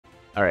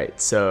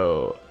Alright,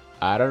 so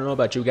I don't know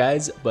about you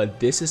guys, but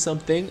this is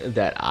something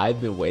that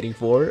I've been waiting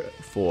for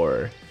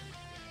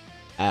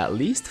at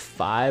least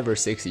 5 or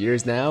 6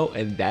 years now,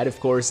 and that of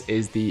course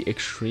is the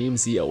Extreme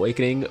Z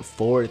Awakening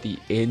for the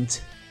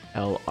INT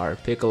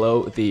LR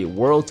Piccolo, the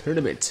World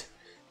Tournament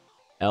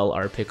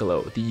LR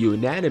Piccolo, the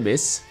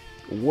unanimous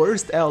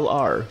worst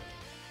LR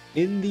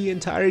in the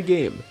entire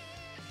game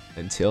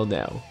until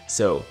now.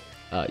 So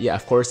yeah,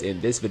 of course, in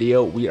this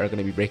video, we are going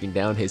to be breaking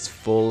down his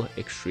full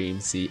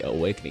Extreme Z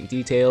Awakening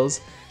details.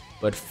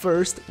 But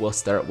first, we'll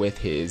start with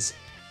his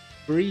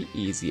free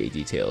EZA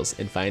details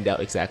and find out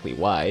exactly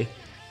why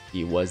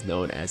he was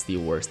known as the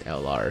worst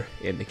LR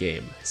in the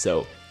game.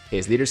 So,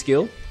 his leader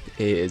skill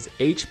is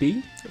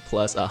HP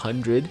plus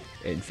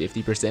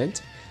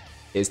 150%.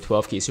 His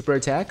 12 key super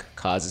attack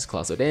causes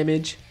colossal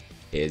damage.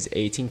 His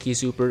 18 key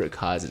super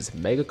causes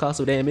mega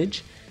colossal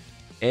damage.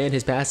 And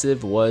his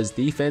passive was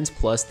defense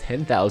plus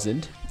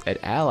 10,000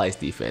 at allies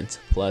defense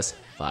plus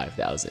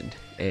 5,000.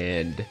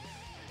 And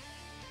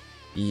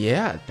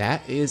yeah,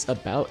 that is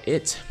about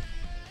it.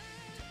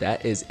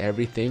 That is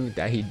everything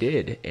that he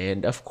did.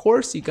 And of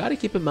course, you gotta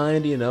keep in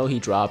mind, you know, he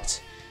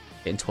dropped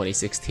in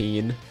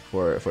 2016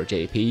 for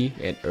JP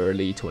and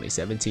early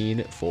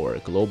 2017 for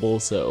Global.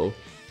 So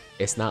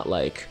it's not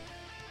like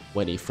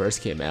when he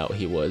first came out,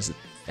 he was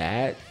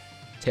that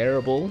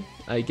terrible.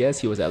 I guess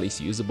he was at least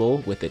usable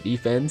with the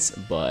defense,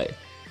 but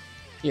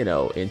you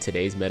know, in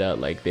today's meta,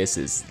 like, this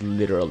is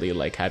literally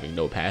like having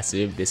no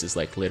passive. This is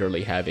like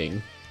literally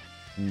having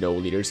no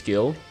leader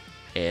skill,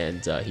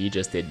 and he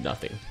just did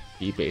nothing.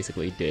 He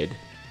basically did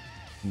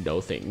no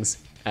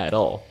things at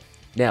all.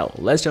 Now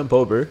let's jump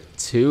over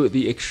to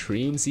the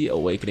Extreme Z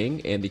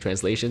Awakening, and the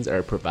translations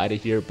are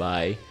provided here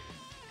by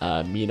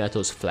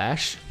Minato's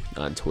Flash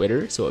on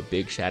Twitter. So a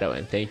big shout out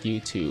and thank you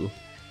to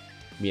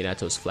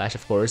Minato's Flash,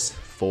 of course,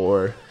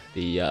 for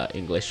the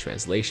English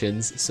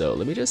translations. So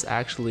let me just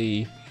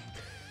actually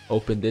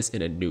open this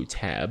in a new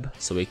tab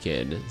so we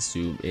can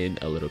zoom in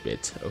a little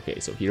bit. Okay,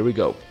 so here we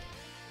go.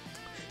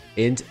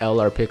 INT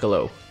LR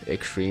Piccolo,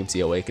 Extreme Z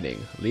Awakening.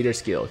 Leader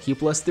skill, Q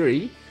plus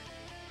 3.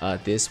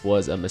 This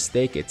was a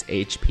mistake. It's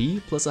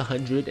HP plus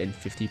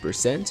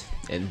 150%,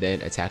 and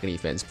then attack and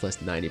defense plus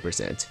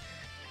 90%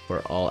 for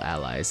all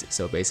allies.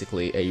 So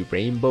basically a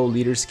rainbow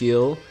leader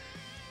skill,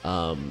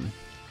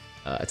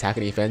 attack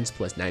and defense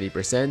plus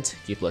 90%,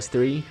 Q plus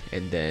 3,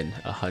 and then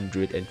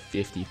 150%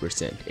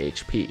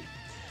 HP.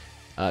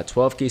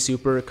 12 key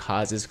super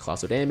causes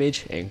colossal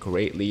damage and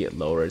greatly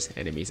lowers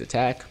enemies'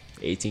 attack.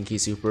 18 key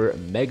super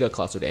mega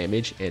colossal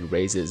damage and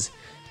raises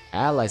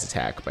allies'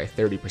 attack by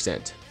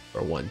 30%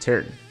 for 1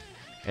 turn.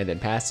 And then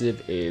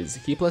passive is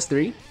key plus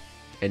 3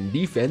 and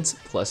defense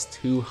plus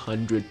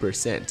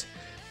 200%.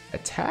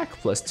 Attack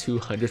plus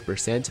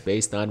 200%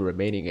 based on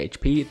remaining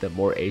HP. The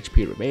more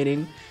HP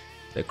remaining,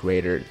 the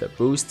greater the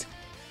boost.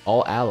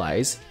 All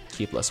allies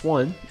key plus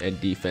 1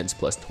 and defense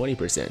plus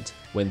 20%.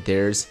 When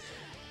there's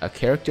a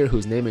character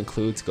whose name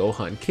includes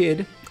Gohan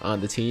Kid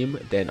on the team,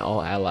 then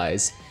all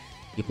allies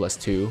key plus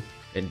 2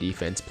 and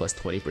defense plus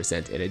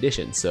 20% in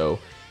addition. So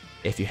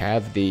if you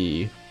have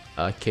the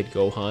Kid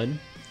Gohan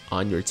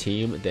on your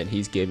team, then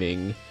he's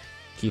giving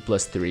key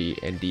plus 3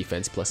 and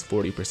defense plus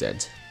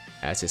 40%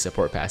 as his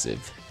support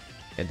passive.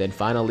 And then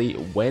finally,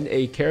 when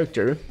a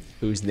character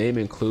whose name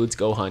includes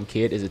Gohan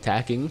Kid is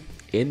attacking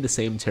in the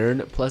same turn,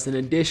 plus an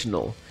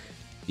additional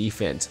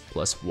defense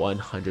plus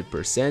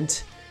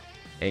 100%,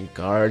 and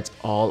guards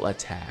all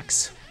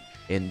attacks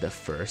in the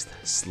first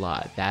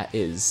slot. That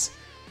is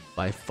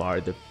by far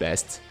the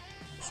best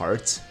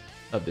part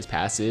of this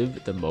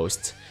passive, the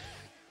most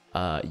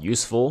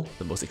useful,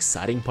 the most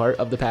exciting part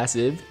of the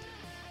passive.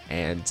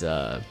 And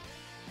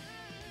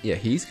yeah,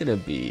 he's gonna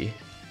be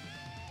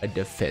a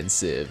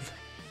defensive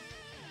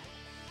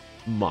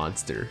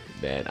monster,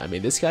 man. I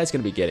mean, this guy's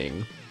gonna be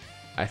getting,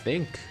 I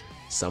think,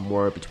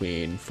 somewhere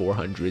between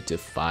 400 to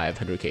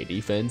 500k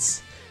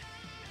defense.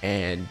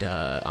 And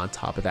on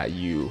top of that,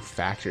 you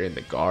factor in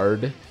the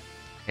guard,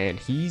 and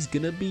he's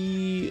gonna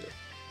be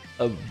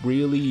a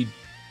really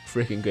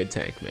freaking good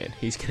tank, man.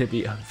 He's gonna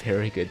be a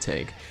very good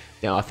tank.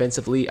 Now,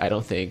 offensively, I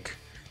don't think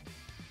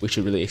we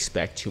should really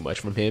expect too much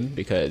from him,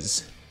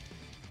 because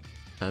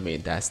I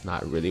mean, that's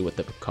not really what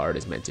the card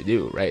is meant to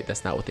do, right?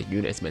 That's not what the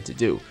unit is meant to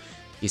do.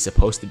 He's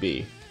supposed to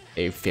be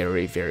a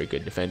very, very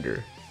good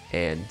defender,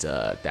 and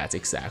that's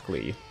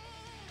exactly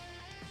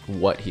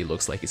what he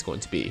looks like he's going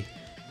to be.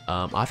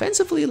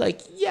 Offensively,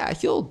 like, yeah,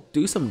 he'll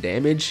do some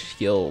damage.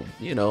 He'll,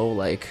 you know,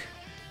 like,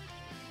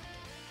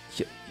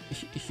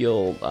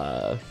 he'll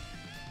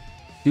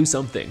do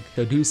something.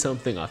 He'll do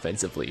something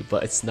offensively,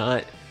 but it's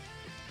not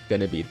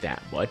gonna be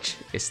that much.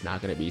 It's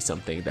not gonna be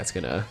something that's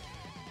gonna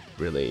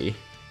really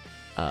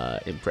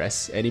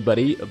impress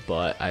anybody,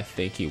 but I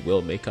think he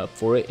will make up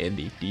for it in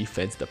the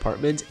defense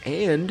department,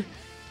 and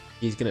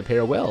he's gonna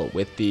pair well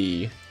with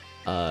the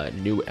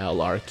new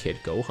LR Kid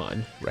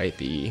Gohan, right?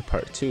 The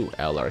part 2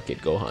 LR Kid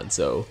Gohan.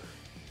 So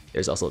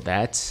there's also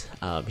that.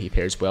 He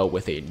pairs well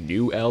with a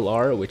new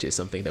LR, which is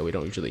something that we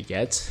don't usually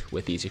get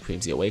with these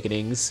Extreme Z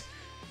Awakenings.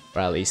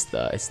 or at least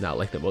it's not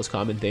like the most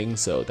common thing,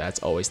 so that's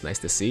always nice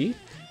to see.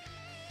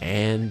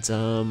 And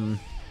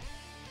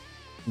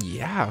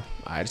yeah,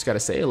 I just gotta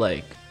say,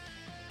 like,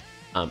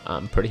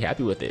 I'm pretty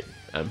happy with it.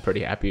 I'm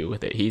pretty happy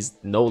with it. He's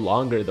no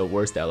longer the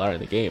worst LR in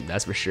the game,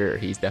 that's for sure.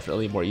 He's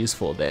definitely more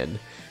useful than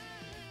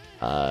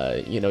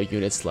you know,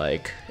 units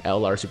like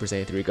LR Super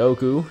Saiyan 3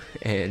 Goku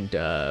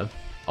and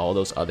all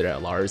those other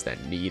LRs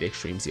that need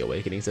Extreme Z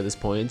Awakenings at this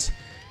point.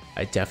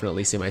 I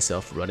definitely see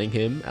myself running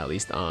him, at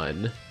least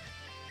on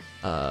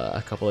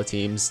a couple of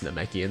teams,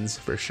 Namekians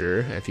for sure,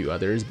 and a few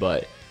others,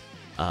 but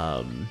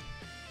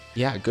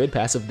yeah, good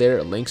passive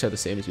there. Links are the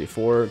same as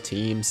before,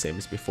 teams same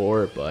as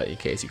before, but in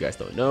case you guys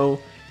don't know,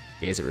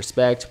 Gaze of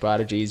Respect,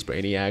 Prodigies,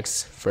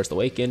 Brainiacs, First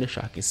Awaken,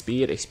 Shocking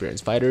Speed,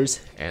 Experienced Fighters,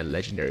 and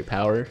Legendary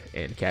Power.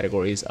 And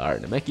categories are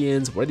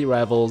Namekians, Worthy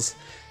Rivals,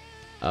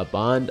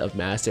 Bond of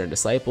Master and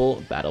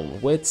Disciple, Battle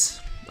of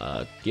Wits,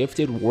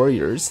 Gifted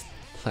Warriors,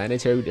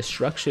 Planetary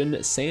Destruction,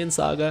 Saiyan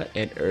Saga,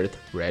 and Earth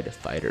Red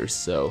Fighters.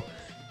 So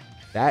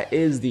that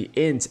is the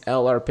INT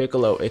LR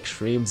Piccolo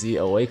Extreme Z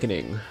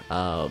Awakening.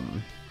 I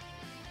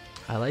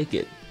like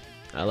it.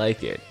 I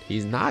like it.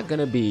 He's not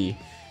gonna be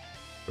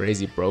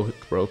crazy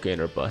broken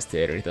or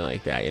busted or anything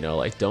like that, you know,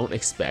 like don't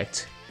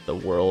expect the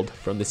world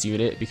from this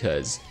unit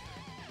because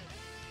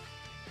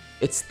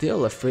it's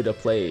still a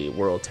free-to-play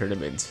world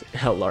tournament,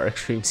 LR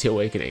Extreme Z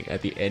Awakening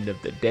at the end of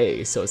the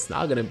day, so it's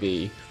not gonna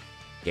be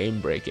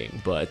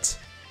game-breaking, but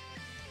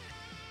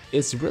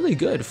it's really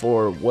good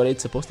for what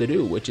it's supposed to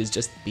do, which is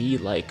just be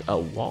like a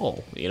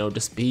wall, you know,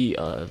 just be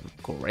a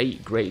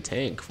great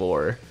tank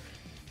for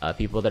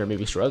people that are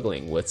maybe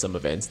struggling with some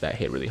events that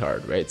hit really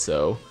hard, right?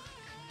 So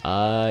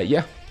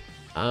yeah,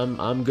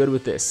 I'm good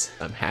with this.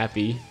 I'm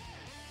happy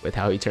with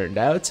how he turned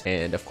out,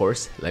 and of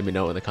course, let me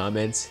know in the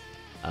comments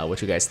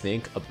what you guys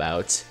think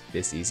about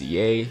this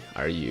EZA.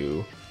 Are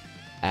you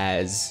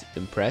as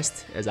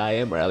impressed as I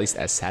am, or at least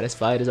as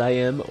satisfied as I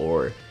am,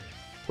 or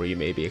were you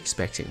maybe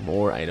expecting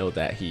more? I know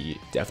that he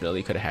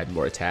definitely could have had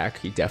more attack.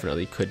 He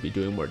definitely could be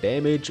doing more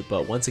damage,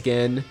 but once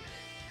again,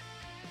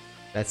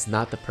 that's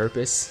not the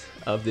purpose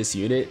of this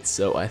unit,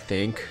 so I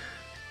think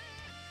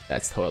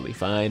that's totally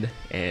fine.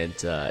 And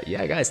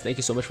yeah, guys, thank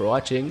you so much for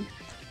watching.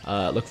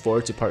 Look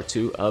forward to part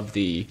 2 of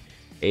the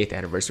 8th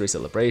anniversary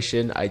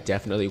celebration. I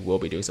definitely will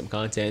be doing some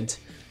content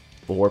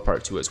for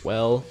part 2 as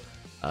well,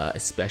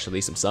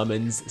 especially some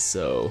summons,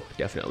 so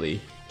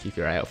definitely keep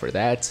your eye out for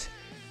that.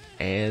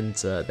 And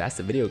that's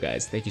the video,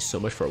 guys. Thank you so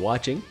much for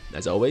watching.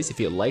 As always, if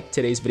you liked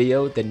today's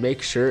video, then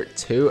make sure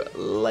to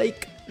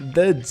like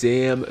the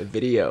damn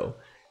video.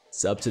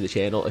 Sub to the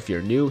channel if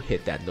you're new,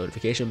 hit that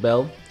notification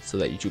bell so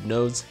that YouTube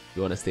knows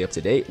you want to stay up to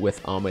date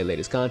with all my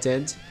latest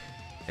content.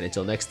 And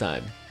until next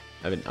time,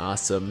 have an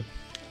awesome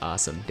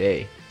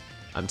day.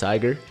 I'm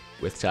Tiger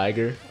with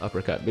Tiger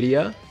Uppercut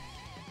Media,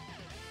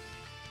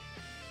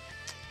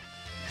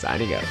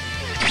 signing out.